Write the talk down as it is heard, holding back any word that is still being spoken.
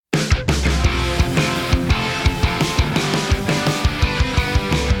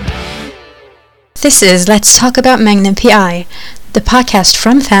This is Let's Talk About Magnum P.I., the podcast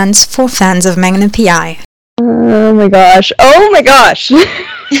from fans for fans of Magnum P.I. Oh my gosh. I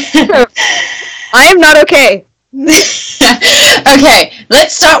am not okay. Okay,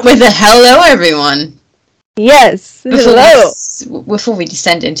 let's start with a hello, everyone. Yes, hello. Before we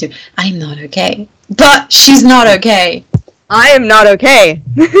descend into, I'm not okay. But she's not okay. I am not okay.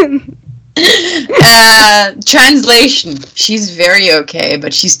 Translation. She's very okay,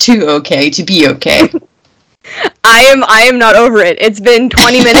 but she's too okay to be okay. I am not over it. It's been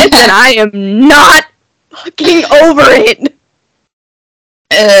 20 minutes and I am not fucking over it.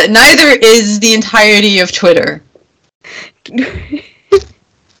 Neither is the entirety of Twitter. And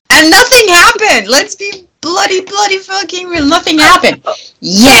nothing happened! Let's be bloody fucking real. Nothing happened.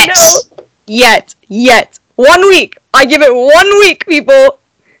 Yet! No. Yet. 1 week. I give it 1 week, people.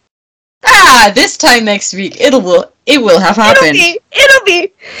 This time next week, it will have happened. It'll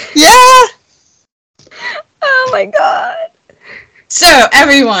be. Yeah! Oh my god. So,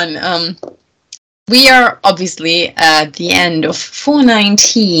 everyone, we are obviously at the end of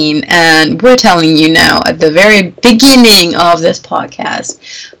 419, and we're telling you now at the very beginning of this podcast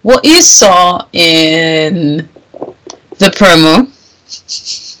what you saw in the promo.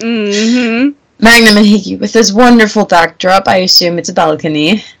 Mm-hmm. Magnum and Higgy with this wonderful backdrop. I assume it's a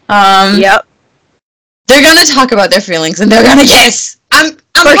balcony. Yep. They're gonna talk about their feelings and they're gonna kiss. I'm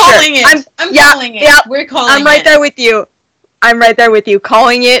calling it. I'm calling it. Yeah. We're calling it. I'm right there with you.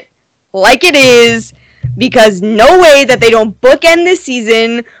 Calling it like it is, because no way that they don't bookend this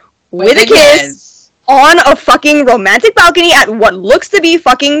season with a kiss on a fucking romantic balcony at what looks to be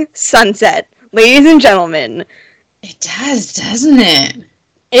fucking sunset. Ladies and gentlemen. It does, doesn't it?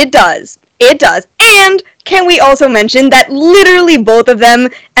 It does. And can we also mention that literally both of them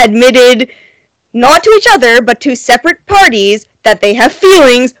admitted, not to each other, but to separate parties, that they have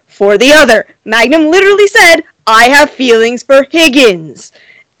feelings for the other. Magnum literally said, I have feelings for Higgins.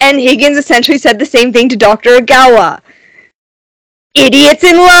 And Higgins essentially said the same thing to Dr. Ogawa. Idiots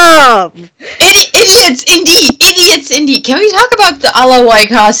in love! Idiots indeed! Can we talk about the Ala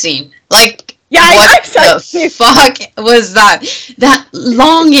Waika scene? What the fuck was that? That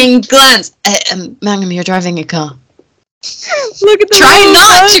longing glance. Magnum, you're driving a car. Look at the Try road,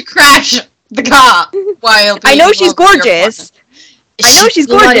 not to crash the car while I know she's gorgeous.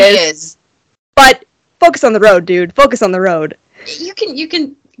 But focus on the road, dude. Focus on the road. You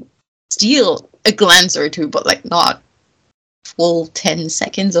can steal a glance or two, but not full 10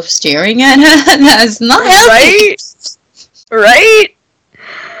 seconds of staring at her. That's not healthy. Right?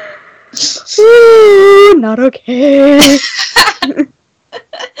 Ooh, not okay.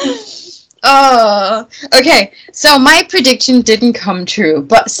 Okay, so my prediction didn't come true,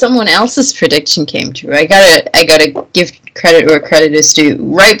 but someone else's prediction came true. I gotta give credit where credit is due.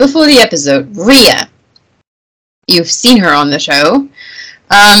 Right before the episode, Rhea, you've seen her on the show,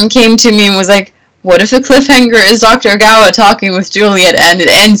 came to me and was like, what if the cliffhanger is Dr. Ogawa talking with Juliet and it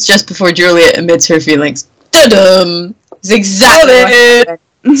ends just before Juliet admits her feelings? Da-dum! It's exactly what I said.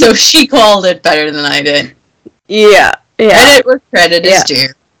 So she called it better than I did. Yeah. Credit where credit is due.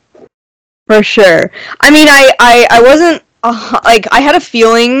 For sure. I mean, I wasn't, I had a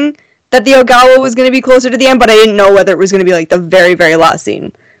feeling that the Ogawa was going to be closer to the end, but I didn't know whether it was going to be, the very, very last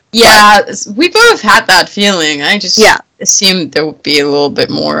scene. Yeah, we both had that feeling. I just assumed there would be a little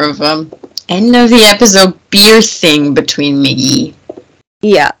bit more of end of the episode beer thing between Miggy.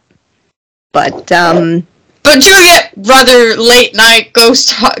 Yeah. But Juliet, rather late night, goes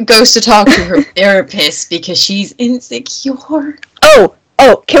to talk to her therapist because she's insecure. Oh,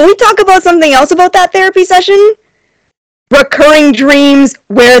 can we talk about something else about that therapy session? Recurring dreams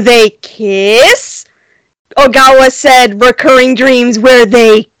where they kiss? Ogawa said recurring dreams where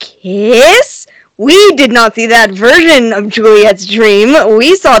they kiss? We did not see that version of Juliet's dream.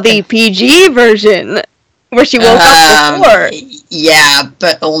 We saw the PG version, where she woke up before. Yeah,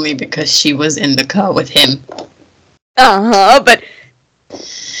 but only because she was in the car with him. But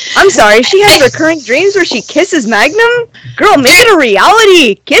I'm sorry, she has recurring dreams where she kisses Magnum? Girl, make it a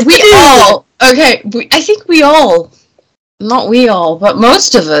reality! Kiss the dude! I think we all, not we all, but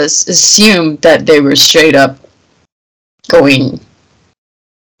most of us assumed that they were straight up going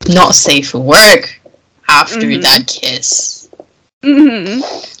not safe for work after that kiss.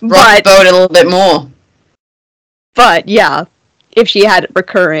 Mm-hmm. Rock the boat a little bit more. But, yeah, if she had it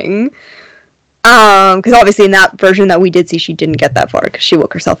recurring. Because obviously in that version that we did see, she didn't get that far because she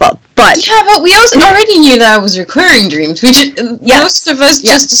woke herself up. But yeah, but we also already knew that it was recurring dreams. Most of us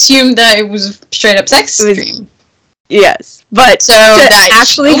just assumed that it was a straight up sex dream. Yes, but so to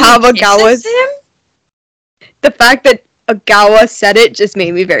actually have Ogawa's, the fact that Ogawa said it just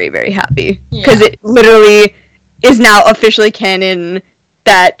made me very, very happy. Because it literally is now officially canon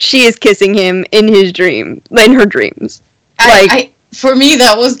that she is kissing him in her dreams. For me,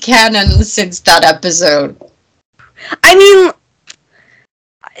 that was canon since that episode. I mean,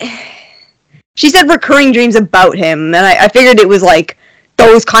 she said recurring dreams about him, and I figured it was like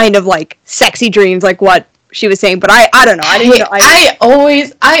those kind of like sexy dreams, like what she was saying. But I don't know. I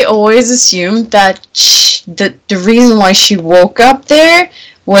always assumed that the reason why she woke up there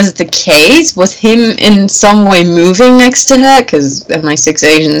was the case, was him in some way moving next to her, because MI6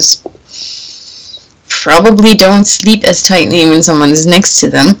 agents probably don't sleep as tightly when someone is next to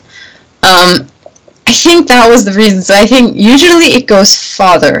them. I think that was the reason. So I think usually it goes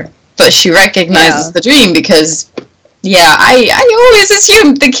farther, but she recognizes the dream because, I always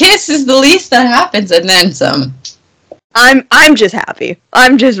assumed the kiss is the least that happens, and then some. I'm just happy.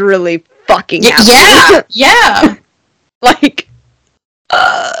 I'm just really fucking happy. Yeah. Like,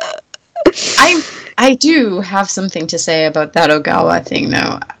 I do have something to say about that Ogawa thing,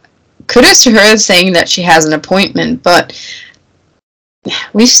 though. Kudos to her saying that she has an appointment, but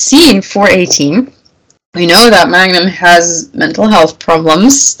we've seen 418. We know that Magnum has mental health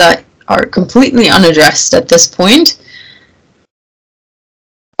problems that are completely unaddressed at this point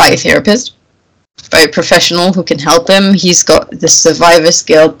by a therapist, by a professional who can help him. He's got the Survivor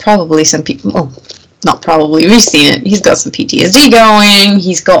Guild, probably some people, well, not probably, we've seen it. He's got some PTSD going,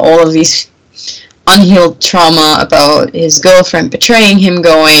 he's got all of these unhealed trauma about his girlfriend betraying him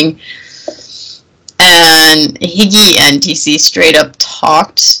going, and Higgy and TC straight up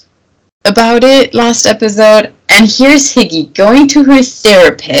talked about it last episode, and here's Higgy going to her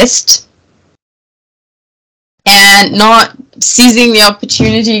therapist and not seizing the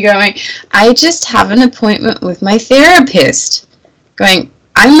opportunity, going, I just have an appointment with my therapist. Going,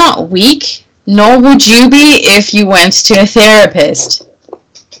 I'm not weak, nor would you be if you went to a therapist.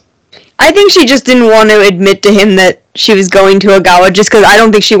 I think she just didn't want to admit to him that she was going to Ogawa, just because I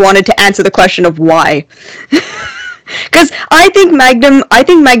don't think she wanted to answer the question of why. Because I think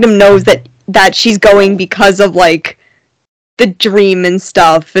Magnum knows that she's going because of, like, the dream and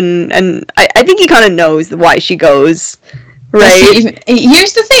stuff, and I think he kind of knows why she goes, right?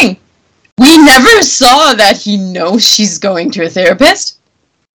 Here's the thing. We never saw that he knows she's going to a therapist.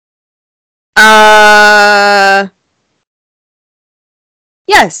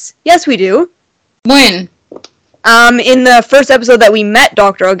 Yes, we do. When? In the first episode that we met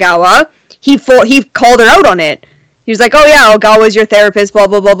Dr. Ogawa, he called her out on it. He was like, "Oh yeah, Ogawa's your therapist, blah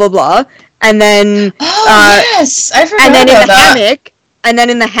blah blah blah blah." And then, yes, I forgot and then about that. And then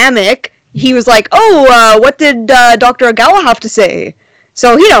in the hammock, he was like, "Oh, what did Dr. Ogawa have to say?"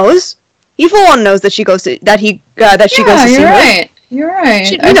 So he knows. He full on knows that she goes to she goes to see her. You're right.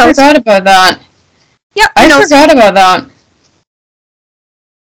 He I knows. forgot about that. Yeah, I forgot about that.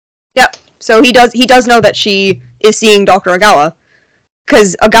 Yep. So he does know that she is seeing Dr. Ogawa,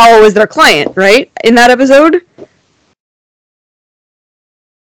 because Ogawa was their client, right? In that episode.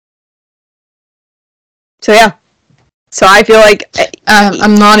 So yeah. So I feel like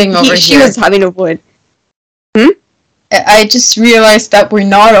I'm nodding over here. She was having to avoid. I just realized that we're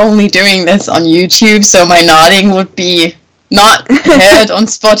not only doing this on YouTube, so my nodding would be not heard on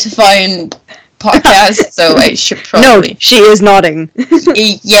Spotify and podcasts, so I should probably... No, she is nodding.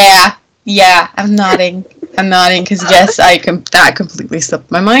 Yeah, I'm nodding, because yes, that completely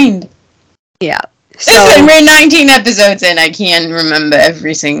slipped my mind. Yeah. So, listen, we're 19 episodes in, I can't remember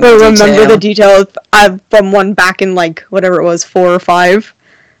every single detail. Remember the details from one back in, like, whatever it was, 4 or 5?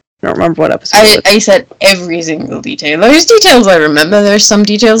 I don't remember what episode it was. I said every single detail. There's details I remember, there's some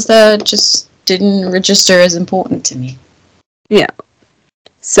details that just didn't register as important to me. Yeah.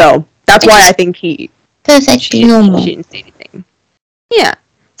 So, that's why I think she didn't say anything. Yeah.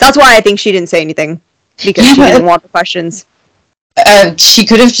 That's why I think she didn't say anything. Because she didn't want the questions. She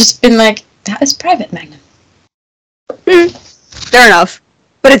could have just been like, that is private, Magnum. Fair enough.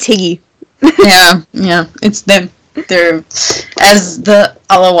 But it's Higgy. yeah, it's them. They're, as the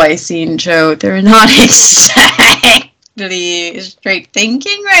Alawai scene showed, they're not exactly straight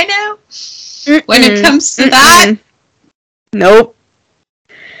thinking right now. When it comes to that. Nope.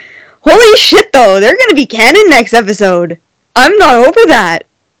 Holy shit, though. They're gonna be canon next episode. I'm not over that.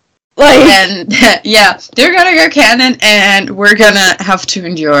 Like, and they're gonna go canon, and we're gonna have to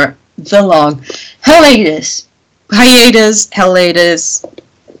endure the long hiatus.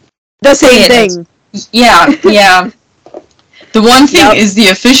 The same thing. Yeah. The one thing is the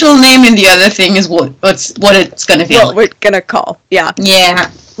official name, and the other thing is what it's gonna feel like. What we're gonna call. Yeah. Yeah.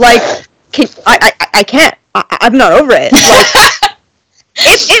 Like, I can't. I'm not over it.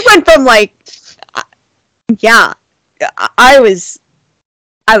 Like, it went from like, I was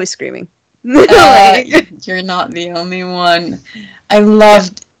screaming. You're not the only one. I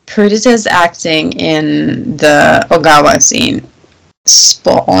loved Perdita's acting in the Ogawa scene.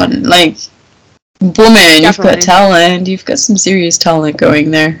 Spot on. Like, woman, you've got talent. You've got some serious talent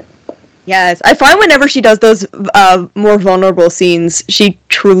going there. Yes, I find whenever she does those more vulnerable scenes, she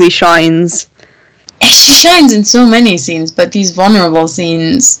truly shines. She shines in so many scenes, but these vulnerable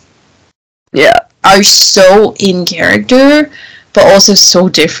scenes, are so in character, but also so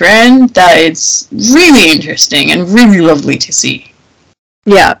different that it's really interesting and really lovely to see.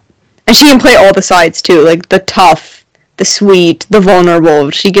 Yeah, and she can play all the sides too, like the tough, the sweet, the vulnerable.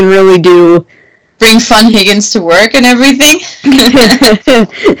 She can really bring fun Higgins to work and everything.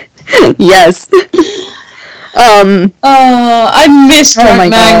 Yes. I missed Magnum.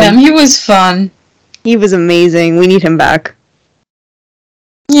 God. He was fun. He was amazing. We need him back.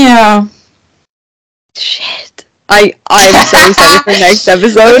 Yeah. Shit. I'm so excited for next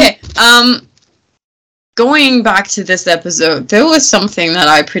episode. Okay. Going back to this episode, there was something that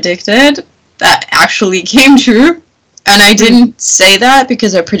I predicted that actually came true, and I didn't say that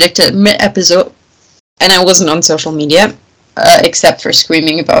because I predicted mid-episode, and I wasn't on social media, except for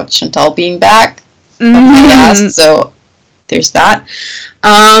screaming about Chantal being back. So there's that.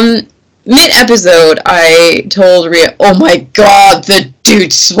 Mid-episode, I told Rhea, "Oh my god, the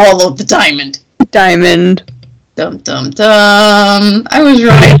dude swallowed the diamond." Diamond. Dum dum dum. I was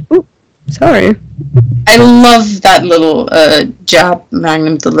right. Ooh, sorry. I love that little jab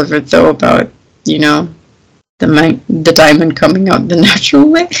Magnum delivered, though, about, the diamond coming out the natural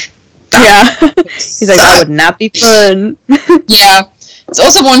way. Yeah. He's like, that would not be fun. Yeah. It's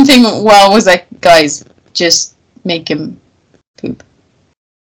also one thing where I was like, guys, just make him poop.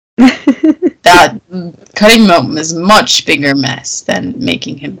 That cutting him open is a much bigger mess than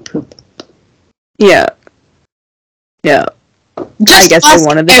making him poop. Yeah. Yeah. Just I guess they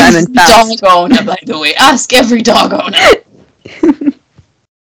wanted the diamond fast. Dog owner, by the way. Ask every dog owner.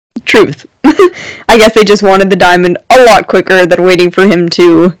 Truth. I guess they just wanted the diamond a lot quicker than waiting for him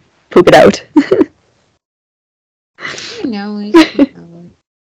to poop it out.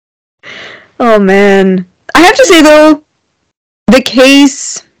 Oh man. I have to say though, the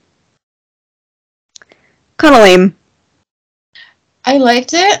case kinda lame. I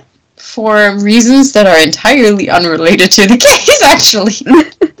liked it for reasons that are entirely unrelated to the case, actually.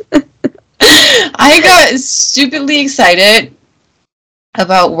 I got stupidly excited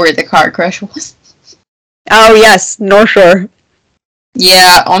about where the car crash was. Oh yes, North Shore.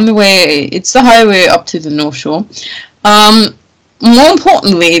 Yeah, on the way, it's the highway up to the North Shore. More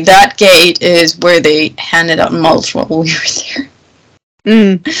importantly, that gate is where they handed out mulch while we were there.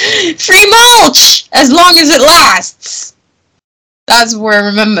 Free mulch! As long as it lasts! That's where I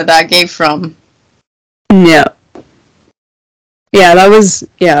remember that gate from. Yeah. Yeah, that was,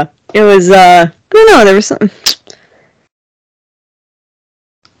 yeah. It was, I don't know, there was something...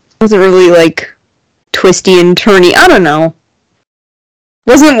 wasn't really, like, twisty and turny. I don't know.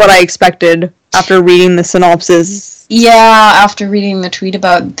 Wasn't what I expected after reading the synopsis. Yeah, after reading the tweet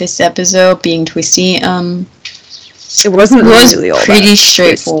about this episode being twisty, it wasn't really all pretty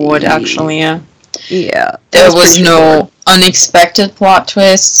straightforward, actually, yeah. Yeah. There was no unexpected plot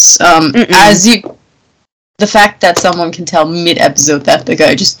twists. The fact that someone can tell mid-episode that the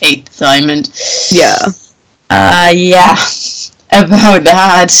guy just ate the diamond. Yeah. Yeah. About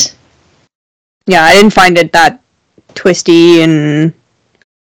that. Yeah, I didn't find it that twisty and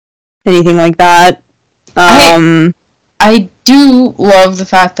anything like that. I do love the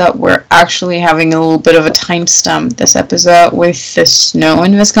fact that we're actually having a little bit of a timestamp this episode with the snow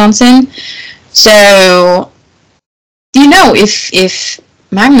in Wisconsin. So, if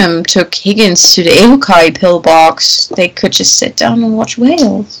Magnum took Higgins to the Ehukai pillbox, they could just sit down and watch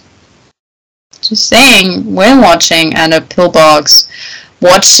whales. Just saying, whale watching at a pillbox,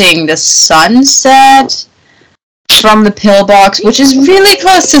 watching the sunset from the pillbox, which is really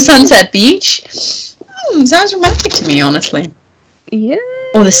close to Sunset Beach. Sounds romantic to me, honestly. Yeah.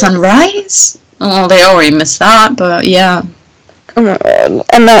 Or the sunrise. Oh, they already missed that, but yeah. Oh my god.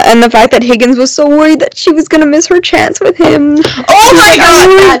 And the fact that Higgins was so worried that she was gonna miss her chance with him. Oh my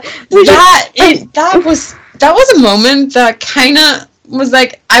god! That was a moment that kinda was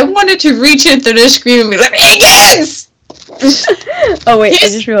like, I wanted to reach into the screen and be like, Higgins! Oh wait, I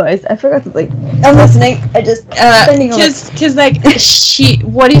just realized. I forgot to I'm listening. I just because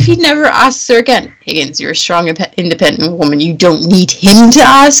what if he never asks her again? Higgins, you're a strong, independent woman. You don't need him to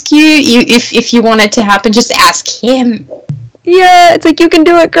ask you. If you want it to happen, just ask him. Yeah, it's like, you can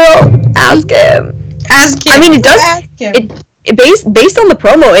do it, girl. Ask him. Ask him. I mean, it does. It based on the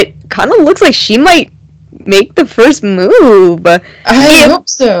promo, it kind of looks like she might make the first move. I hope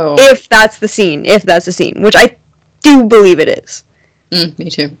so. If that's the scene, which I do believe it is. Me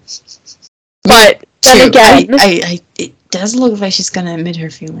too. But then again, it does look like she's gonna admit her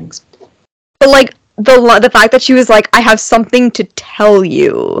feelings. But like the fact that she was like, I have something to tell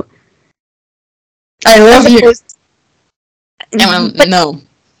you. I love you. But no.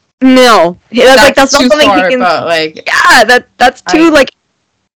 No. That's not too something far, he can, but like, yeah, that's too like,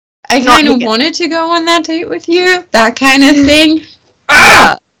 I kind of wanted to go on that date with you. That kind of thing.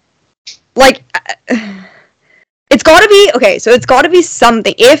 Like, it's gotta be, okay, so it's gotta be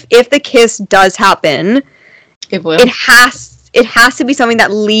something. If the kiss does happen, it will. It has to be something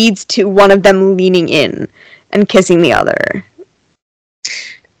that leads to one of them leaning in and kissing the other.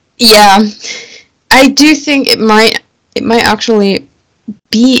 Yeah. I do think it might actually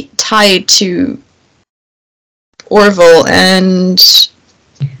be tied to Orville, and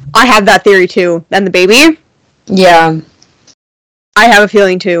I have that theory too. And the baby? Yeah. I have a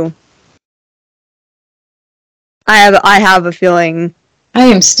feeling too. I have a feeling. I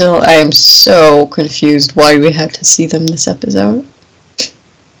am so confused why we had to see them this episode.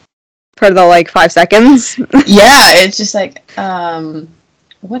 For the, like, 5 seconds? Yeah, it's just like,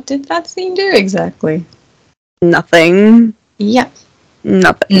 what did that scene do exactly? Nothing. Yeah.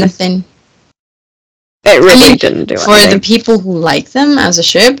 Nothing. It really didn't do anything. For the people who like them as a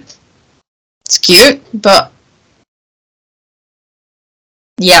ship, it's cute, but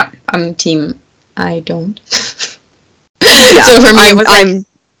yeah, I'm team I don't. Yeah, so for me, it was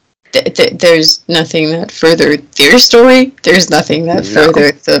there's nothing that furthered their story. There's nothing that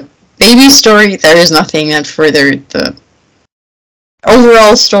furthered the baby story. There's nothing that furthered the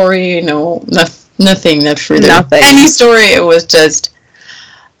overall story. No, nothing that furthered any story. It was just,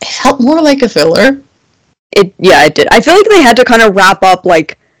 it felt more like a filler. It did. I feel like they had to kind of wrap up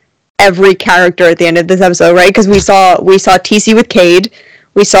like every character at the end of this episode, right? Because we saw TC with Cade,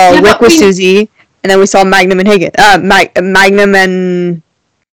 we saw Rick with Susie, and then we saw Magnum and Higgins. Magnum and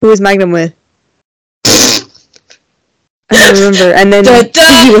who was Magnum with? I don't remember. And then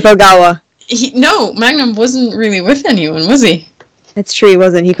Susie with Ogawa. No, Magnum wasn't really with anyone, was he? It's true, he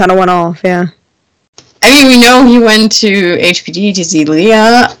wasn't. He kind of went off, yeah. I mean, we know he went to HPD to see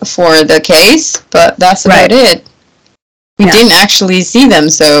Leah for the case, but that's about it. We didn't actually see them,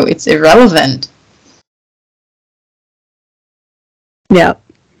 so it's irrelevant. Yeah.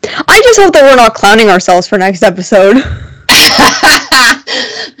 I just hope that we're not clowning ourselves for next episode.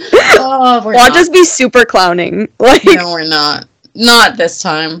 I'll just be super clowning. Like, no, we're not. Not this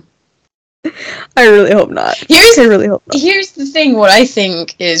time. I really hope not. Here's the thing, what I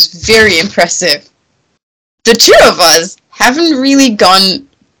think is very impressive. The two of us haven't really gone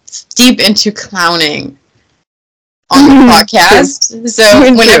deep into clowning on the podcast. So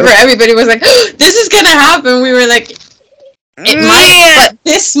whenever everybody was like, oh, this is gonna happen, we were like, it might, but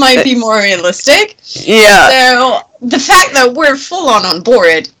this might be more realistic. Yeah. So the fact that we're full on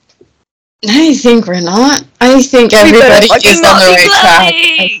board, I think we're not. I think everybody is on the right track.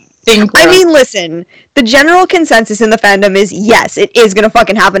 I mean, listen, the general consensus in the fandom is, yes, it is gonna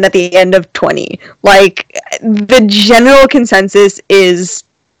fucking happen at the end of 20. Like, the general consensus is,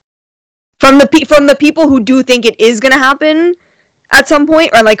 from the people who do think it is gonna happen at some point,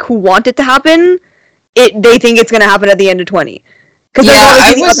 or, like, who want it to happen, they think it's gonna happen at the end of 20. Because there's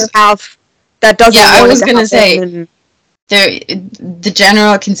obviously the other half that doesn't want it to happen. Yeah, I was gonna say, the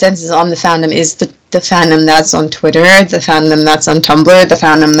general consensus on the fandom is the fandom that's on Twitter, the fandom that's on Tumblr, the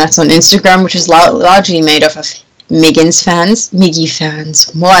fandom that's on Instagram, which is largely made up of Miggy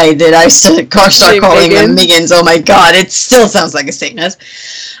fans. Why did I start calling them Miggins? Oh my god, it still sounds like a sickness.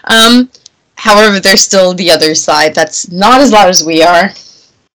 However, there's still the other side that's not as loud as we are.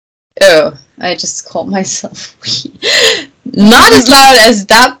 Oh, I just called myself we. Not as loud as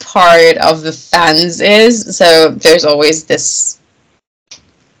that part of the fans is, so there's always this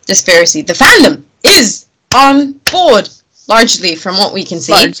disparity. The fandom is on board, largely, from what we can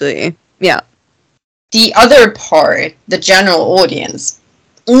see. Largely, yeah. The other part, the general audience,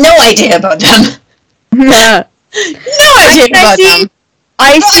 no idea about them. Yeah. No idea about them.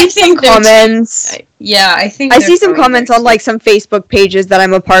 I see some comments. I think I see some comments on, like, some Facebook pages that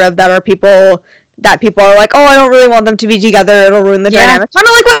I'm a part of that are people are like, oh, I don't really want them to be together, it'll ruin the dynamic. Kind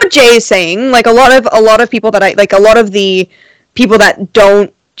of like what Jay is saying. Like, a lot of people that a lot of the people that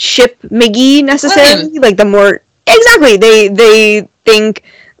don't ship Miggy necessarily, like, the more, exactly, they think,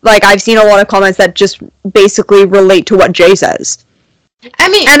 like, I've seen a lot of comments that just basically relate to what Jay says. I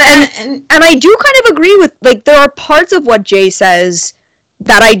mean, and I do kind of agree with, like, there are parts of what Jay says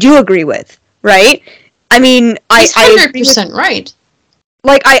that I do agree with, right? I mean, he's 100% right.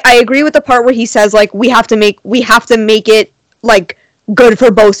 like, I agree with the part where he says, like, we have to make it, like, good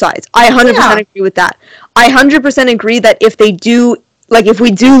for both sides. I 100% agree with that. I 100% agree that if they do, like, if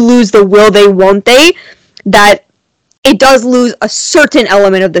we do lose the will they, won't they, that it does lose a certain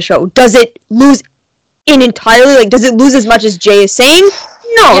element of the show. Does it lose entirely? Like, does it lose as much as Jay is saying?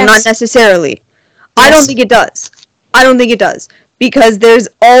 No, yes. Not necessarily. Yes. I don't think it does. Because there's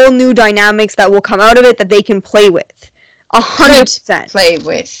all new dynamics that will come out of it that they can play with. 100%. Play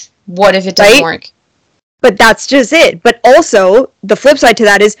with. What if it doesn't work? But that's just it. But also, the flip side to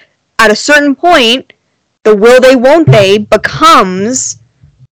that is, at a certain point, the will they, won't they becomes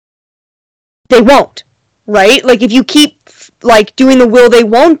they won't. Right? Like, if you keep, like, doing the will they,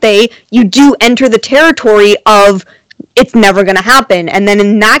 won't they, you do enter the territory of it's never gonna happen. And then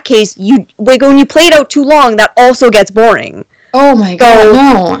in that case, when you play it out too long, that also gets boring. Oh my god,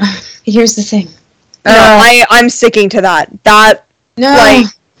 no. Here's the thing. I'm sticking to that.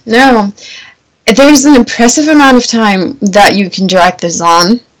 No. There's an impressive amount of time that you can drag this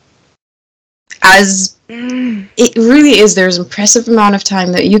on. It really is. There's an impressive amount of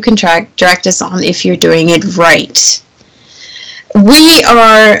time that you can drag this on if you're doing it right. We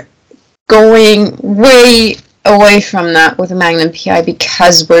are going way away from that with Magnum PI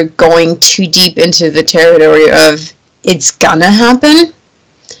because we're going too deep into the territory of it's gonna happen.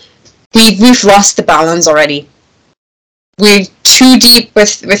 We've lost the balance already. We're too deep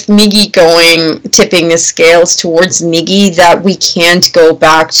with Miggy tipping the scales towards Miggy that we can't go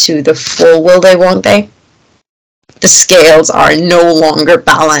back to the full will they, won't they. The scales are no longer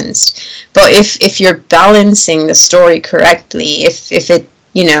balanced. But if you're balancing the story correctly,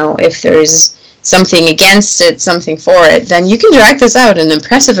 if there's something against it, something for it, then you can drag this out an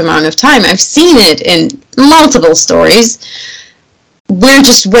impressive amount of time. I've seen it in multiple stories. We're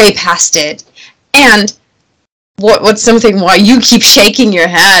just way past it. And what's something why you keep shaking your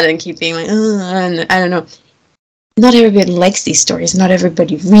head and keep being like, and I don't know. Not everybody likes these stories. Not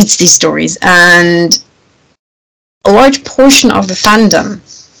everybody reads these stories. And a large portion of the fandom,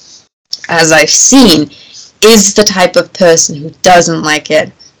 as I've seen, is the type of person who doesn't like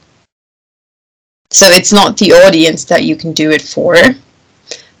it. So it's not the audience that you can do it for,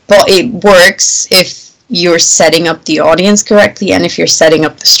 but it works if you're setting up the audience correctly and if you're setting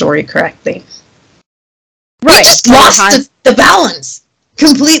up the story correctly. Right. We just lost the balance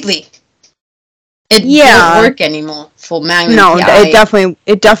completely. It won't work anymore for Magnum PI. No,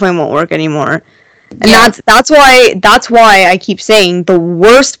 it definitely won't work anymore. And that's why I keep saying the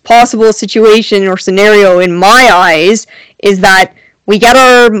worst possible situation or scenario in my eyes is that we get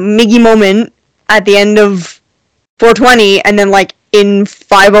our Miggy moment at the end of 420, and then, like, in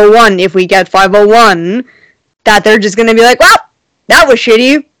 501, if we get 501, that they're just gonna be like, well, that was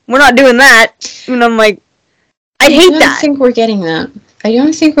shitty, we're not doing that. And I'm like, I hate that. I don't think we're getting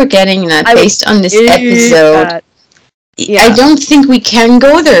that. Based on this episode. Yeah. I don't think we can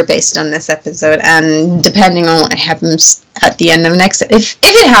go there based on this episode, and depending on what happens at the end of next, if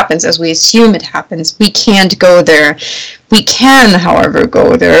it happens as we assume it happens, we can't go there. We can, however,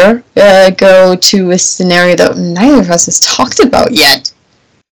 go to a scenario that neither of us has talked about yet,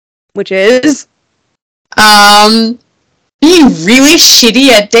 which is being really shitty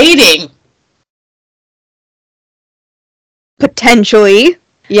at dating. Potentially.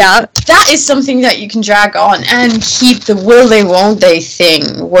 Yeah. That is something that you can drag on and keep the will they, won't they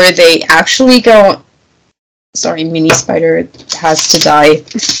thing, where they actually go... Sorry, Mini Spider has to die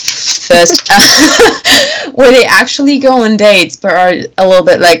first. Where they actually go on dates, but are a little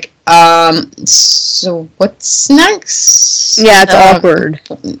bit like, so what's next? Yeah, it's awkward.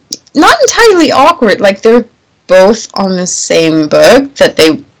 Not entirely awkward, like they're both on the same book, that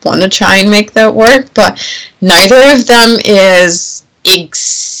they want to try and make that work, but neither of them is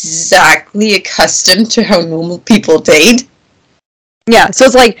exactly accustomed to how normal people date. Yeah, so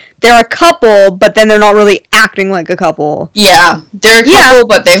it's like they're a couple, but then they're not really acting like a couple. Yeah, they're a couple,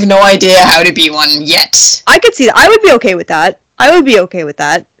 but they have no idea how to be one yet. I could see that. I would be okay with that.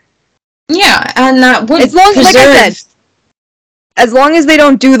 Yeah, and that would like I said, as long as they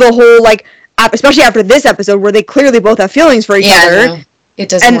don't do the whole, like, especially after this episode where they clearly both have feelings for each other. No, it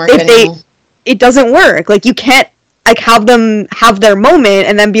doesn't work anymore. It doesn't work. Like, you can't, like, have them have their moment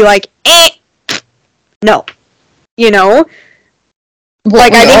and then be like, no. You know?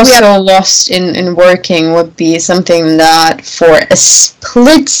 What I think we also lost in working would be something that for a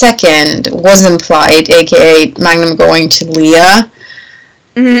split second was implied, aka Magnum going to Leah,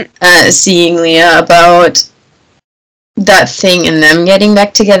 seeing Leah about that thing and them getting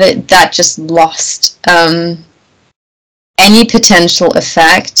back together. That just lost any potential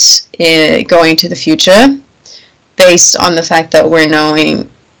effect going to the future, based on the fact that we're knowing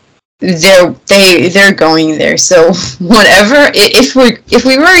they're going there. So whatever, if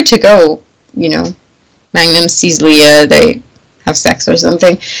we were to go, you know, Magnum sees Leah, they have sex or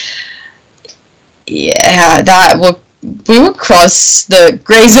something. Yeah, we will cross the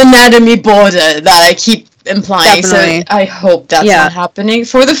Grey's Anatomy border that I keep implying. Definitely. So I hope that's not happening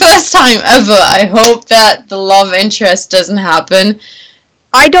for the first time ever. I hope that the love interest doesn't happen.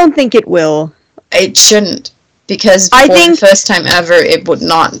 I don't think it will. It shouldn't, because for the first time ever, it would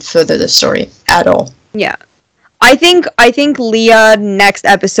not further the story at all. Yeah. I think Leah next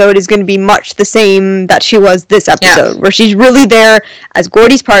episode is going to be much the same that she was this episode, where she's really there as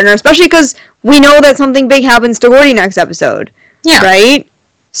Gordy's partner, especially because we know that something big happens to Gordy next episode. Yeah. Right?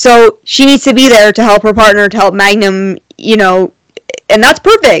 So she needs to be there to help her partner, to help Magnum, you know, and that's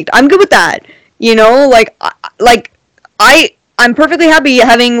perfect. I'm good with that. You know, I'm perfectly happy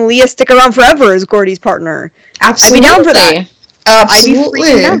having Leah stick around forever as Gordy's partner. Absolutely. I'd be down for that. Absolutely. I'd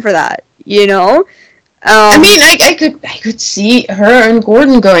be freaking down for that, you know? I mean, I could see her and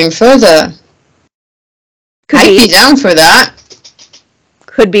Gordon going further. I'd be down for that.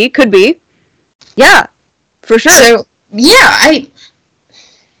 Could be. Yeah, for sure. So, yeah,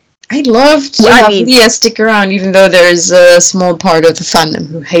 I'd love to have Leah stick around, even though there's a small part of the fandom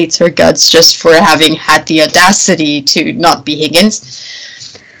who hates her guts just for having had the audacity to not be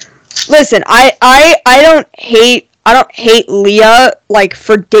Higgins. Listen, I don't hate Leah, like,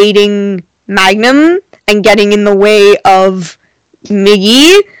 for dating Magnum and getting in the way of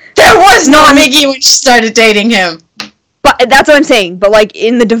Miggy. There was no Miggy when she started dating him. But that's what I'm saying. But, like,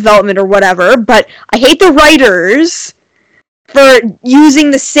 in the development or whatever. But I hate the writers for using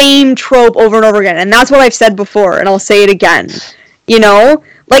the same trope over and over again. And that's what I've said before, and I'll say it again. You know?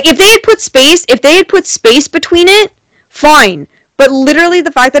 Like, if they had put space between it, fine. But literally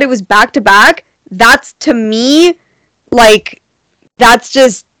the fact that it was back-to-back, that's, to me, like, that's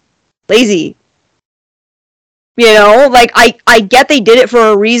just lazy. You know? Like, I get they did it for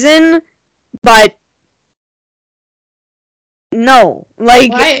a reason, but no.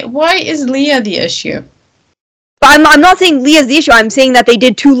 Like, why is Leah the issue? But I'm not saying Leah's the issue. I'm saying that they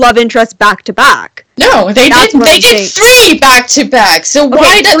did 2 love interests back to back. No, they did 3 back to back. So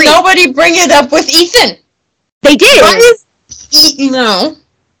why did nobody bring it up with Ethan? They did. Why is Ethan? No.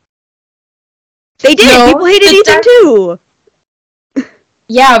 They did. No, people hated Ethan too.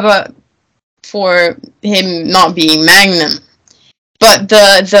 Yeah, but for him not being Magnum. But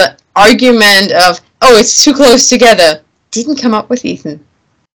the argument of, oh, it's too close together, didn't come up with Ethan.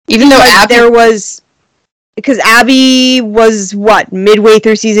 Even though because Abby was, what, midway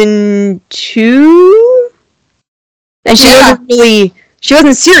through season 2? And she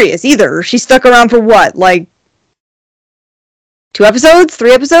wasn't serious either. She stuck around for what, like 2 episodes?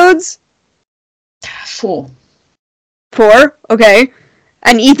 3 episodes? 4. 4? Okay.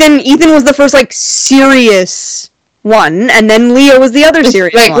 And Ethan was the first, like, serious one, and then Leah was the other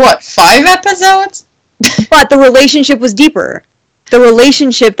serious one. Like, what, 5 episodes? But the relationship was deeper. The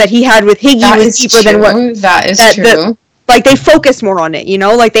relationship that he had with Higgy was deeper than what... That is true. Like, they focused more on it, you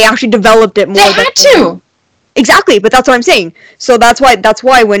know? Like, they actually developed it more. They had to! Exactly, but that's what I'm saying. So that's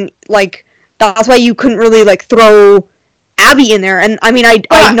why when, like, that's why you couldn't really, like, throw Abby in there. And, I mean, I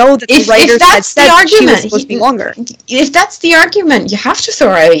know that the writers had said that she was supposed to be longer. If that's the argument, you have to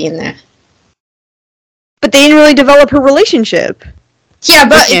throw Abby in there. But they didn't really develop her relationship. Yeah,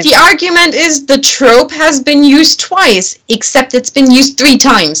 but the argument is the trope has been used twice, except it's been used 3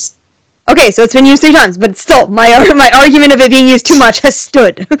 times. Okay, so it's been used 3 times, but still, my argument of it being used too much has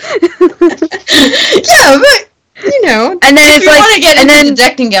stood. Yeah, but, you know, and then if you want to get into the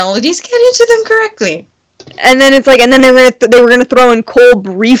technicalities, get into them correctly. And then it's like, and then they were gonna throw in Cole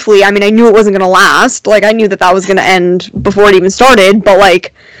briefly. I mean, I knew it wasn't gonna last. Like, I knew that was gonna end before it even started, but,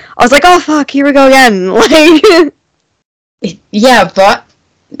 like, I was like, oh, fuck, here we go again. Like... Yeah, but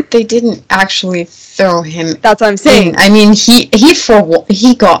they didn't actually throw him. That's what I'm saying. I mean, he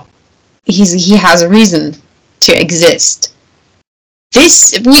has a reason to exist. We've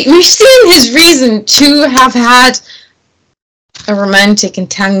seen his reason to have had a romantic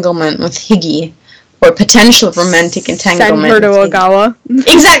entanglement with Higgy, or potential romantic entanglement. Send her to Ogawa.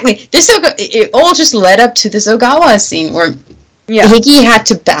 Exactly. It all just led up to this Ogawa scene where. Yeah. Higgy had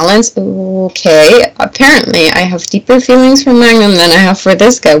to balance, okay, apparently I have deeper feelings for Magnum than I have for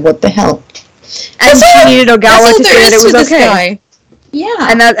this guy, what the hell? And she needed Ogawa to say that it was okay. Yeah.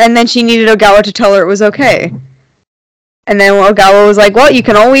 And then she needed Ogawa to tell her it was okay. And then Ogawa was like, well, you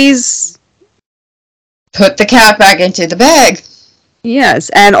can always... put the cat back into the bag. Yes,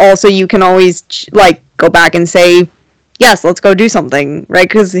 and also you can always, like, go back and say, yes, let's go do something, right?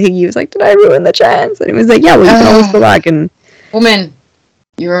 Because he was like, did I ruin the chance? And he was like, yeah, well, you can always go back and... Woman,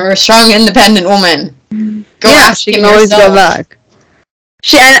 you're a strong, independent woman. Go ask she him can always yourself. go back.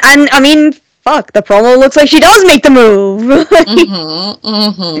 And I mean, fuck, the promo looks like she does make the move.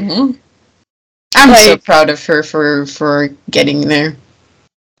 I'm so proud of her for getting there.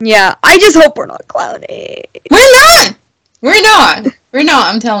 Yeah, I just hope we're not clowning. We're not,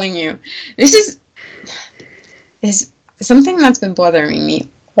 I'm telling you. This is something that's been bothering me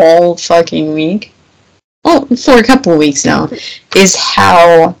all fucking week. Well, for a couple of weeks now, is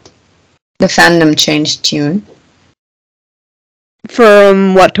how the fandom changed tune.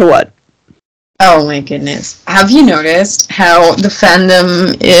 From what to what? Oh my goodness. Have you noticed how the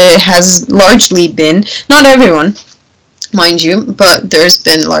fandom has largely been, not everyone, mind you, but there's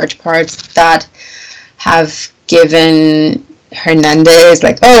been large parts that have given Hernandez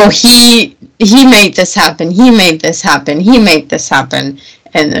like, oh, he made this happen, he made this happen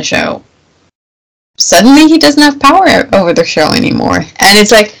in the show. Suddenly he doesn't have power over the show anymore. And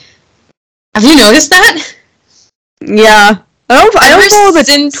it's like, have you noticed that? Yeah. I don't follow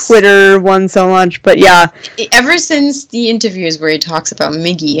the Twitter one so much, but yeah. Ever since the interviews where he talks about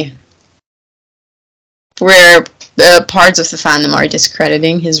Miggy, where parts of the fandom are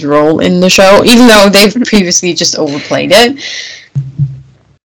discrediting his role in the show, even though they've previously just overplayed it,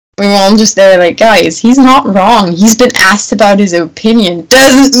 we were all just there like, guys, he's not wrong. He's been asked about his opinion.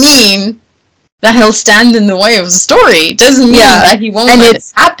 Doesn't mean that he'll stand in the way of the story. Doesn't mean that he won't let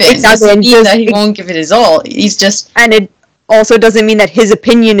it happen. It doesn't mean that he won't give it his all. He's just... And it also doesn't mean that his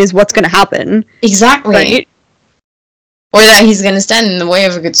opinion is what's going to happen. Exactly. Right? Or that he's going to stand in the way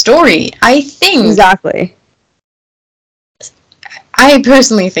of a good story. I think... Exactly. I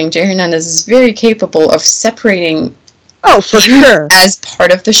personally think Jay Hernandez is very capable of separating... Oh, for sure. ...as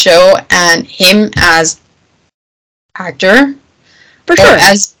part of the show and him as actor. For sure. Or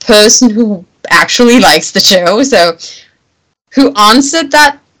as person who actually likes the show. So, who answered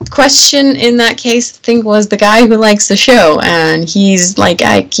that question in that case, I think, was the guy who likes the show, and he's like,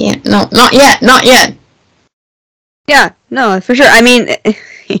 I can't, no, not yet. Yeah, no, for sure. I mean,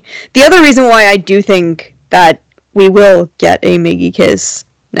 the other reason why I do think that we will get a Miggy Kiss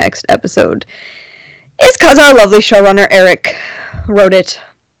next episode is because our lovely showrunner Eric wrote it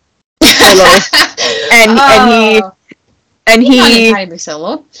solo, and he not entirely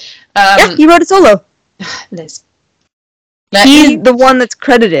solo. Yeah, he wrote it solo. Liz. He's the one that's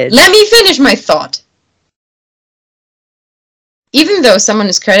credited. Let me finish my thought. Even though someone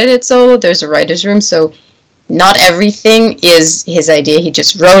is credited solo, there's a writer's room, so not everything is his idea, he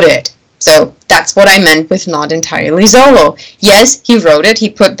just wrote it. So that's what I meant with not entirely solo. Yes, he wrote it, he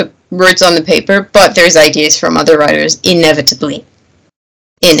put the words on the paper, but there's ideas from other writers inevitably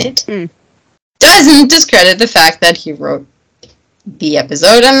in it. Doesn't discredit the fact that he wrote the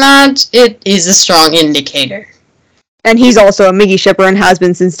episode and that it is a strong indicator. And he's also a Miggy shipper and has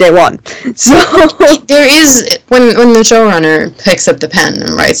been since day one. So there is, when the showrunner picks up the pen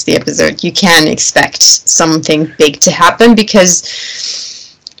and writes the episode, you can expect something big to happen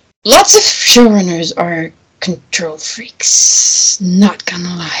because lots of showrunners are control freaks. Not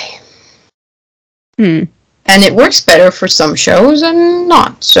gonna lie. And it works better for some shows and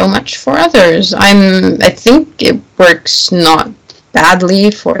not so much for others. I think it works not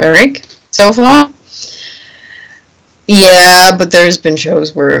badly for Eric so far. Yeah, but there's been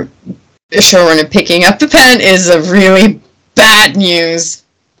shows where a showrunner picking up the pen is a really bad news.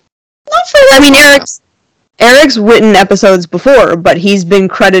 Not for I mean, Eric's written episodes before, but he's been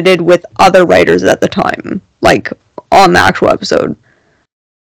credited with other writers at the time, like on the actual episode.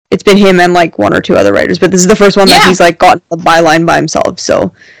 It's been him and like one or two other writers, but this is the first one that he's like gotten the byline by himself.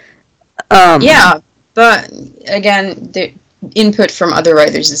 So, yeah, but again, the input from other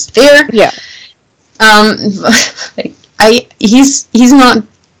writers is there. Yeah. He's not,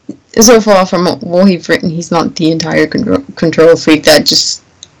 so far from what he's written, he's not the entire control freak that just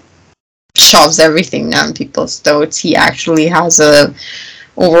shoves everything down people's throats. He actually has a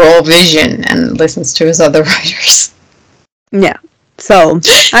overall vision and listens to his other writers. Yeah. So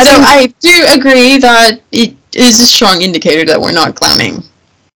I do agree that it is a strong indicator that we're not clowning.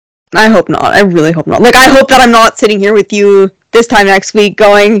 I hope not. I really hope not. Like, I hope that I'm not sitting here with you this time next week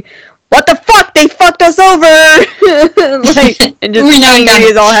going, what the fuck? They fucked us over! Like, and just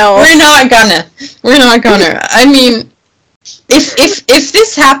we're all hell. We're not gonna. I mean, if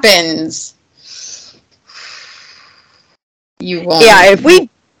this happens, you won't. Yeah, if we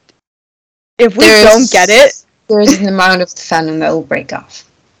don't get it, there's an amount of the fandom that will break off.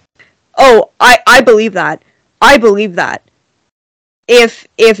 Oh, I believe that. if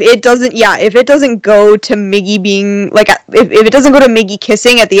it doesn't go to Miggy being like, if it doesn't go to Miggy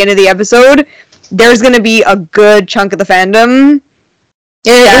kissing at the end of the episode, there's gonna be a good chunk of the fandom.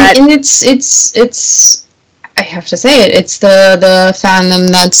 And it's I have to say it. It's the fandom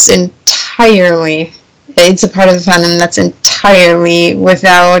that's entirely. It's a part of the fandom that's entirely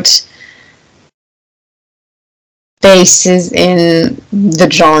without bases in the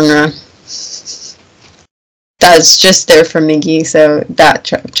genre. That's just there for Miggy, so that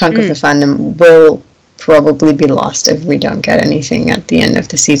chunk of the fandom will probably be lost if we don't get anything at the end of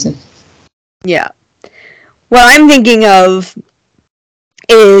the season. Yeah. What I'm thinking of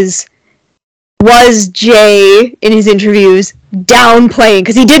was Jay, in his interviews, downplaying,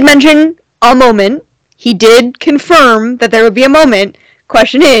 because he did mention a moment. He did confirm that there would be a moment.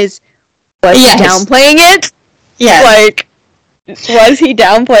 Question is, was he downplaying it? Yeah. Like, was he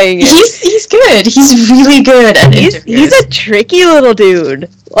downplaying it? He's good. He's really good at interviews. He's a tricky little dude.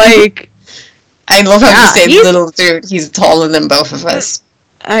 Like, I love how you say little dude. He's taller than both of us.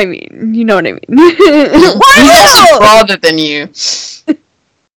 I mean, you know what I mean. He's also broader than you.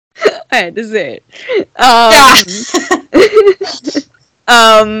 I had to say it.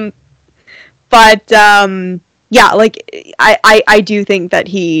 But yeah, like I do think that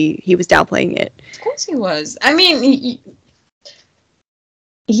he was downplaying it. Of course he was. I mean,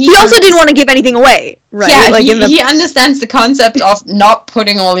 he also didn't want to give anything away, right? Yeah, like he understands the concept of not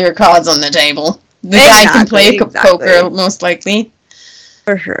putting all your cards on the table. The guy can play poker, most likely.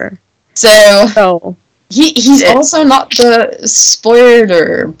 For sure. So he's also not the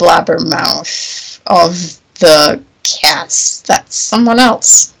spoiler blabbermouth of the cast. That's someone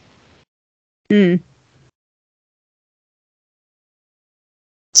else. So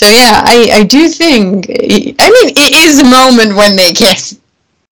yeah, I do think. I mean, it is a moment when they kiss.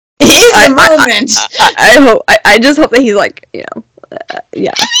 It is a moment. I just hope that he's like, yeah.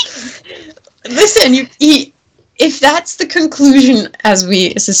 Listen, if that's the conclusion, as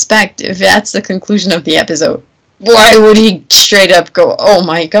we suspect, if that's the conclusion of the episode, why would he straight up go, "Oh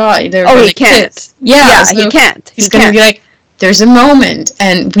my god, they're he can't." Kids. Yeah, so he can't. He's gonna be like, "There's a moment,"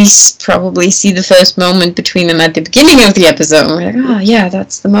 and we probably see the first moment between them at the beginning of the episode. And we're like, "Oh yeah,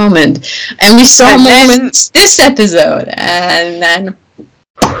 that's the moment." And we saw moments this episode, and then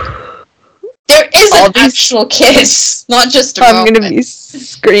there is an actual kiss, not just a moment. I'm gonna be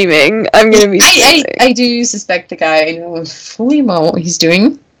screaming. I do suspect the guy knows fully well what he's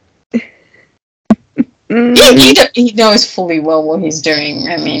doing. He knows fully well what he's doing.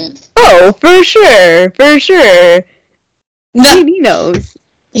 I mean, for sure. He knows.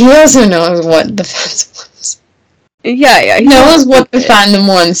 He also knows what the fans wants. Yeah. He knows what the fandom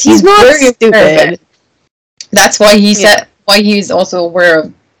wants. He's not very stupid. That's why he said. Why he's also aware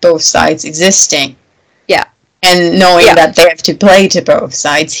of both sides existing. Yeah. And knowing that they have to play to both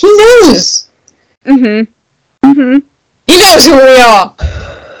sides. He knows. He knows who we are.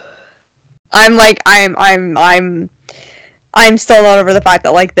 I'm still not over the fact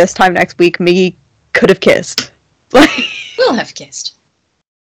that, like, this time next week Miggy could have kissed. Like, we'll have kissed.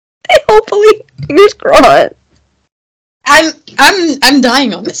 Hopefully. Fingers crossed. I'm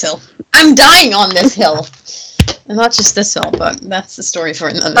dying on this hill. I'm dying on this hill. And not just this hill, but that's the story for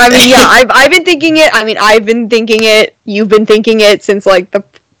another day. I mean, yeah, I've been thinking it. I've been thinking it. You've been thinking it since, like, the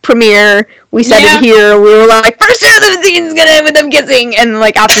premiere. We said it here. We were like, for sure the scene's gonna end with them kissing. And,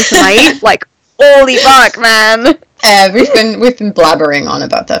 like, after tonight, like, holy fuck, man. We've been blabbering on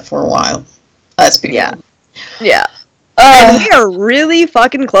about that for a while. Let's be real. Yeah. And we are really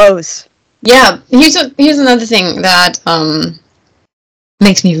fucking close. Yeah. Here's another thing that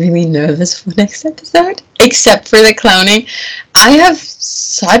makes me really nervous for next episode. Except for the clowning. I have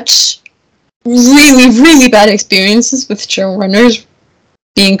such really, really bad experiences with showrunners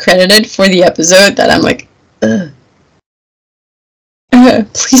being credited for the episode that I'm like, ugh.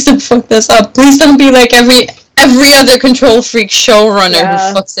 Please don't fuck this up. Please don't be like every other control freak showrunner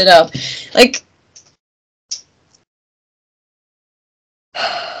who fucks it up. Like,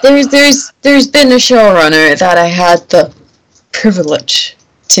 there's been a showrunner that I had the privilege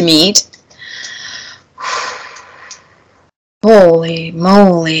to meet. Holy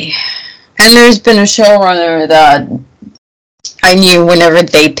moly. And there's been a showrunner that I knew whenever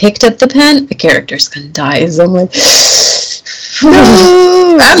they picked up the pen, the character's gonna die. So I'm like,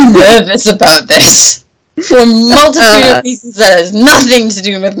 I'm nervous about this. For a multitude of reasons that has nothing to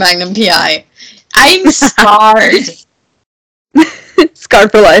do with Magnum P.I. I'm scarred.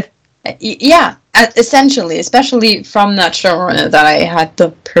 Scarred for life. Yeah, essentially, especially from that showrunner that I had the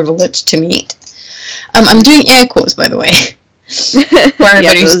privilege to meet. I'm doing air quotes, by the way, for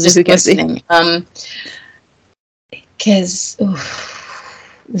everybody who's just listening. Because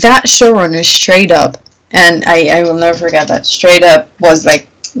that showrunner straight up, and I will never forget that, straight up was like,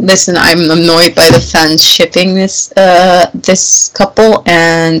 listen, I'm annoyed by the fans shipping this couple,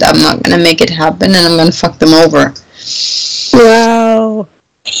 and I'm not gonna make it happen, and I'm gonna fuck them over. Wow.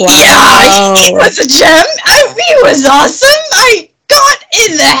 Yeah, he was a gem. He was awesome. I got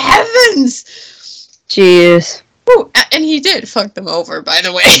in the heavens. Jeez. Ooh, and he did fuck them over, by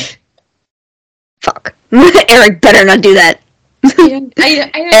the way. Fuck. Eric better not do that.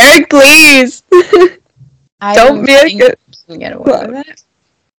 Eric, please. Don't make it. Get away with it.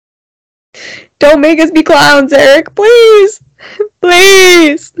 Don't make us be clowns, Eric. Please.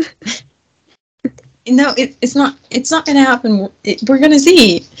 Please. No, it's not. It's not gonna happen. We're gonna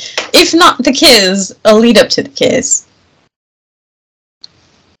see. If not the kiss, a lead up to the kiss.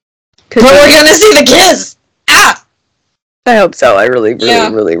 But we're gonna see the kiss. Ah. I hope so. I really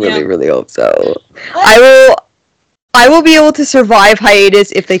hope so. I will be able to survive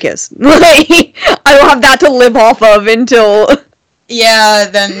hiatus if they kiss. I will have that to live off of until. Yeah,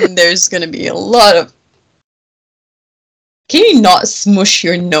 then there's gonna be a lot of. Can you not smush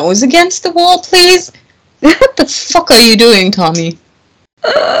your nose against the wall, please? What the fuck are you doing, Tommy?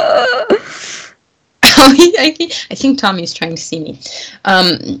 I think Tommy's trying to see me.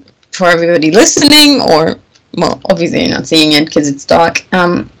 For everybody listening, or, well, obviously you're not seeing it because it's dark,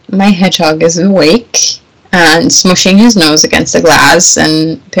 my hedgehog is awake and smushing his nose against the glass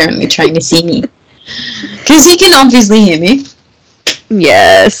and apparently trying to see me. Because he can obviously hear me.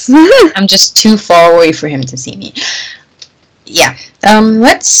 Yes. I'm just too far away for him to see me. Yeah.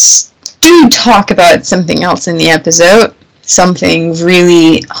 Let's talk about something else in the episode. Something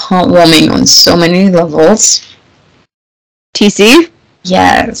really heartwarming on so many levels. TC?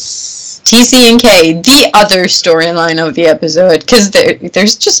 Yes. TC and K, the other storyline of the episode, because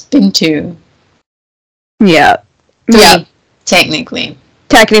there's just been 2. Yeah. 3, yeah. Technically.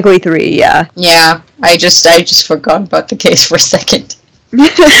 Technically 3, yeah. Yeah. I just forgot about the case for a second.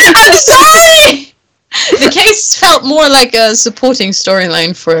 I'm sorry! The case felt more like a supporting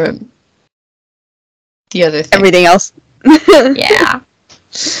storyline for the other thing. Everything else. Yeah.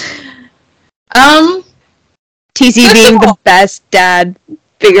 TC being the best dad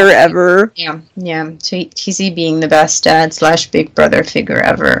figure ever. Yeah. TC being the best dad / big brother figure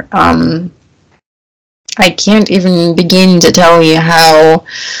ever. I can't even begin to tell you how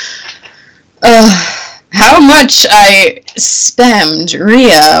much I spammed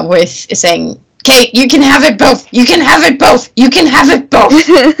Rhea with saying, Kate, you can have it both. You can have it both. You can have it both.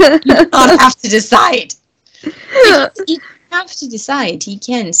 You don't have to decide. He have to decide. He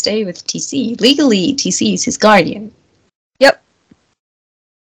can stay with TC. Legally, TC is his guardian. Yep.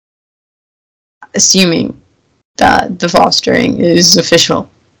 Assuming that the fostering is official.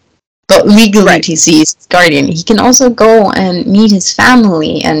 But legally, right. TC is his guardian. He can also go and meet his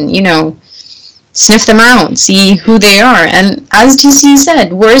family and, sniff them out, see who they are. And as TC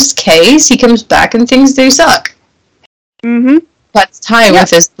said, worst case, he comes back and thinks they suck. Mm-hmm. Let's tie with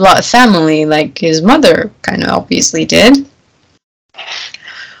his blood family like his mother kind of obviously did.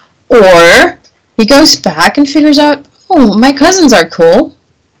 Or he goes back and figures out, oh, my cousins are cool.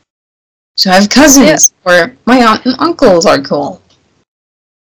 So I have cousins. Yeah. Or my aunt and uncles are cool.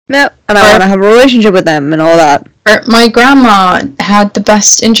 Yep, and I want to have a relationship with them and all that. Or my grandma had the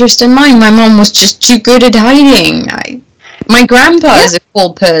best interest in mind. My mom was just too good at hiding. My grandpa is a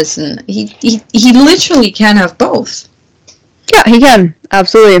cool person. He literally can have both. Yeah, he can.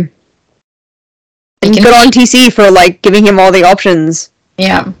 Absolutely. And good on TC for, giving him all the options.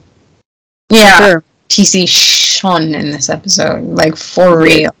 Yeah. Yeah. Sure. TC shone in this episode. For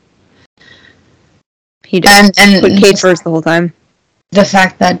real. He did. And put Kate first the whole time. The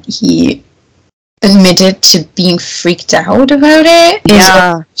fact that he admitted to being freaked out about it is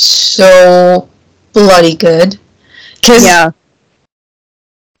so bloody good. Because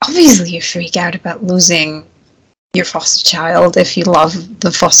obviously you freak out about losing your foster child if you love the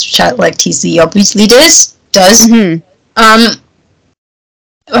foster child like TC obviously does. Mm-hmm.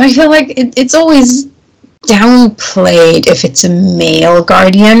 I feel like it's always downplayed if it's a male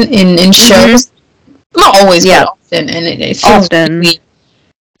guardian in shows. Not always, but often, and it feels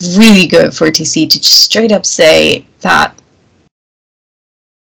really good for TC to just straight up say that.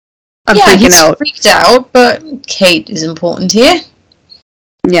 I'm freaking out. Freaked out, but Kate is important here.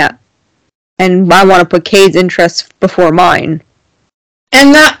 Yeah, and I want to put Kate's interests before mine.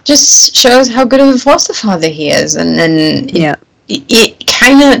 And that just shows how good of a foster father he is, and then it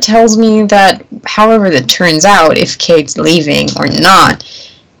kind of tells me that, however that turns out, if Kate's leaving or not,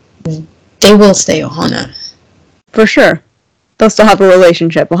 they will stay Ohana. For sure. They'll still have a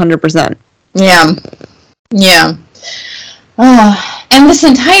relationship, 100%. Yeah. Yeah. And this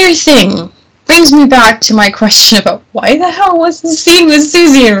entire thing brings me back to my question about why the hell was the scene with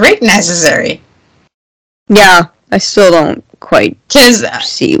Susie and Rick necessary? Yeah, I still don't quite Because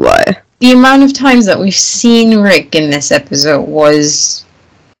see why. the amount of times that we've seen Rick in this episode was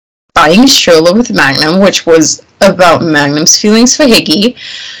buying a stroller with Magnum, which was about Magnum's feelings for Hickey,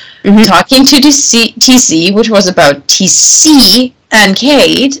 talking to TC, which was about TC and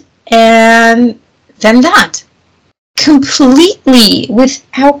Kate, and then that. Completely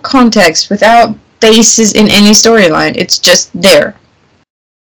without context, without basis in any storyline. It's just there.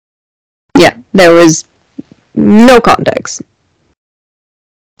 Yeah, there was no context.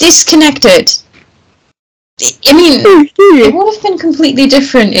 Disconnected. I mean, it would have been completely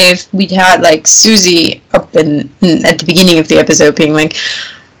different if we'd had, like, Susie up at the beginning of the episode being like,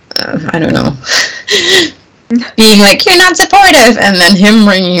 I don't know, being like, you're not supportive, and then him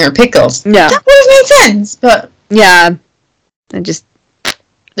bringing her pickles. Yeah. That would have made sense, but... Yeah, I just...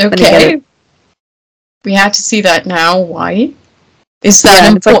 Okay. We had to see that now. Why? Is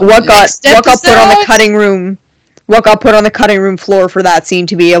that it's like what got put on the cutting room? What got put on the cutting room floor for that scene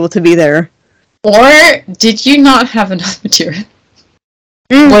to be able to be there? Or did you not have enough material?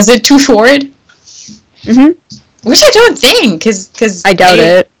 Was it too forward? Which I don't think, because I doubt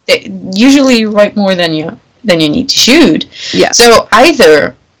it. They usually write more than you need to shoot. Yeah. So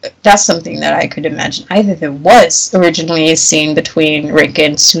either that's something that I could imagine. Either there was originally a scene between Rick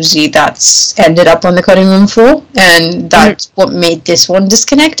and Susie that's ended up on the cutting room floor, and that's what made this one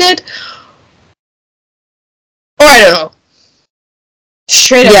disconnected. Or I don't know.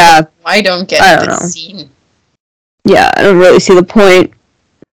 Straight up, yeah, I don't get this scene. Yeah, I don't really see the point.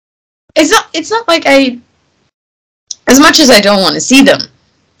 It's not like I... As much as I don't want to see them,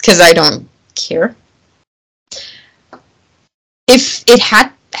 because I don't care. If it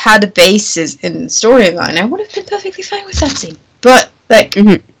had a basis in the storyline, I would have been perfectly fine with that scene. But, like...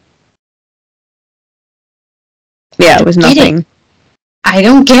 Yeah, it was nothing. I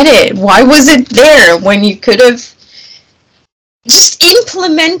don't get it. Why was it there when you could have just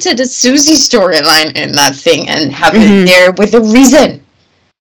implemented a Susie storyline in that thing and have it there with a reason?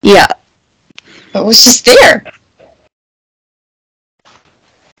 Yeah. It was just there.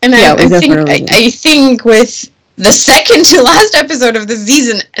 And I think with the second to last episode of the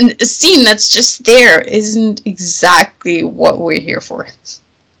season, and a scene that's just there isn't exactly what we're here for.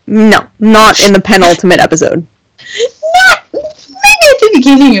 No, not in the penultimate episode. Maybe at the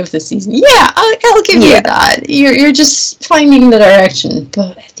beginning of the season. Yeah, I'll give you that. You're just finding the direction,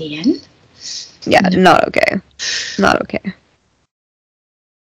 but at the end? Yeah, not okay. Not okay.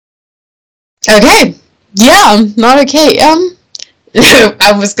 Okay. Yeah, not okay.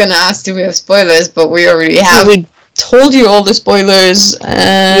 I was gonna ask, do we have spoilers? But we already have. We told you all the spoilers.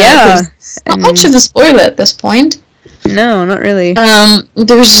 Yeah. Not much of a spoiler at this point. No, not really.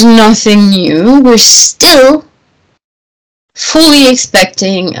 There's nothing new. We're still fully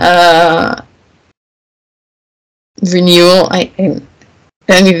expecting renewal. I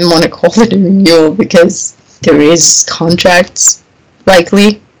don't even want to call it a renewal because there is contracts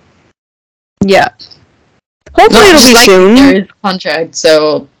likely. Yeah. Hopefully it'll be soon. There is contract,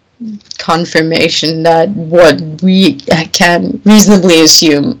 so confirmation that what we can reasonably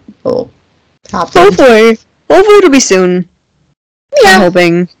assume will happen. Hopefully it'll be soon. Yeah. I'm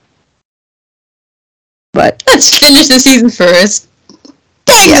hoping. But let's finish the season first.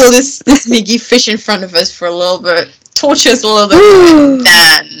 Dangle this Mickey fish in front of us for a little bit. Torture us a little bit.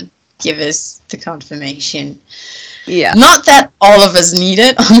 And give us the confirmation. Yeah. Not that all of us need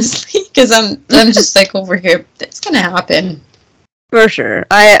it, honestly, because I'm just like over here. It's gonna happen. For sure.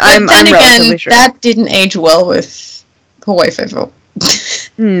 I'm relatively sure. That didn't age well with Hawaii Five-0.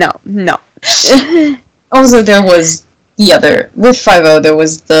 No. Also, there was the other with 5-0. There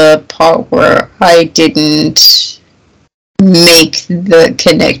was the part where I didn't make the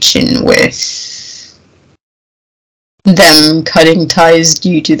connection with them cutting ties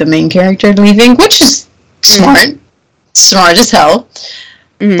due to the main character leaving, which is smart. Smart as hell.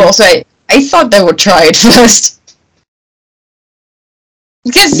 But also, I thought they would try it first.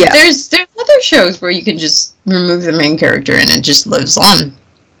 Because there's other shows where you can just remove the main character and it just lives on.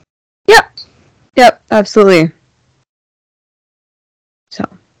 Yep, absolutely. So.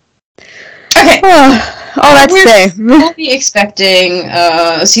 Okay. All that to say. We'll be expecting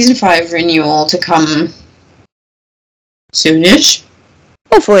Season 5 renewal to come soonish.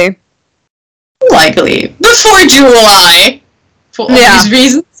 Hopefully. Likely. Before July. For obvious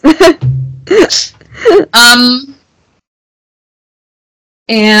reasons.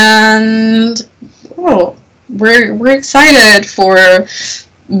 And we're excited for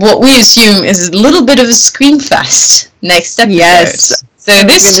what we assume is a little bit of a scream fest next episode. Yes. So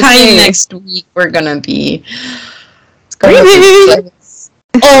this time next week we're gonna be screaming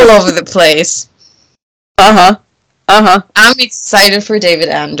all over the place. I'm excited for David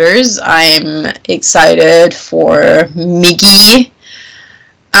Anders. I'm excited for Miggy.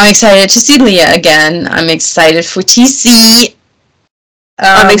 I'm excited to see Leah again. I'm excited for TC.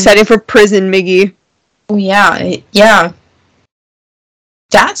 I'm excited for Prison Miggy. Oh yeah.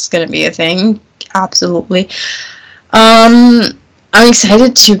 That's gonna be a thing. Absolutely. I'm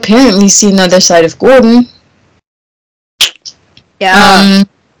excited to apparently see another side of Gordon. Yeah. I'm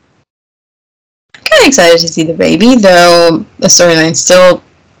kind of excited to see the baby, though the storyline still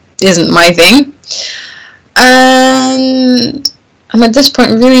isn't my thing. And I'm at this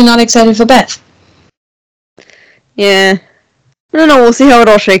point really not excited for Beth. Yeah. I don't know, we'll see how it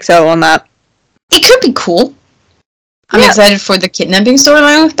all shakes out on that. It could be cool. I'm excited for the kidnapping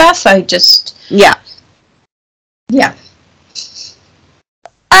storyline with Beth. Yeah. Yeah.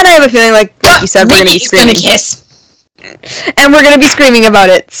 And I have a feeling, like you said, we're gonna be screaming. Gonna kiss. And we're gonna be screaming about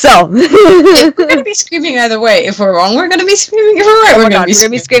it, so. We're gonna be screaming either way. If we're wrong, we're gonna be screaming. If we're right, we're gonna be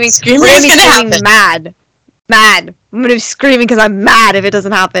screaming. We're gonna be screaming mad. Mad. I'm gonna be screaming because I'm mad if it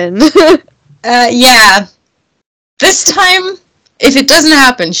doesn't happen. Yeah. This time, if it doesn't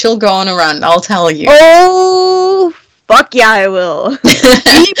happen, she'll go on a run. I'll tell you. Oh, fuck yeah, I will.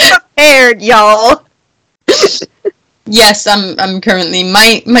 Be prepared, y'all. Yes, I'm currently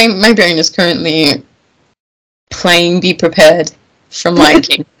my brain is currently playing Be Prepared from Lion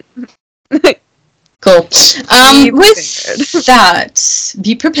King. Cool. With that,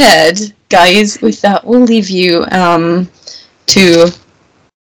 be prepared, guys. With that, we'll leave you to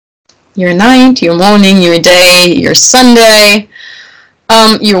your night, your morning, your day, your Sunday,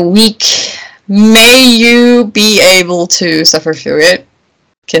 your week. May you be able to suffer through it,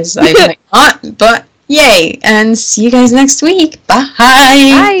 because I might not, but yay, and see you guys next week. Bye!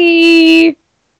 Bye!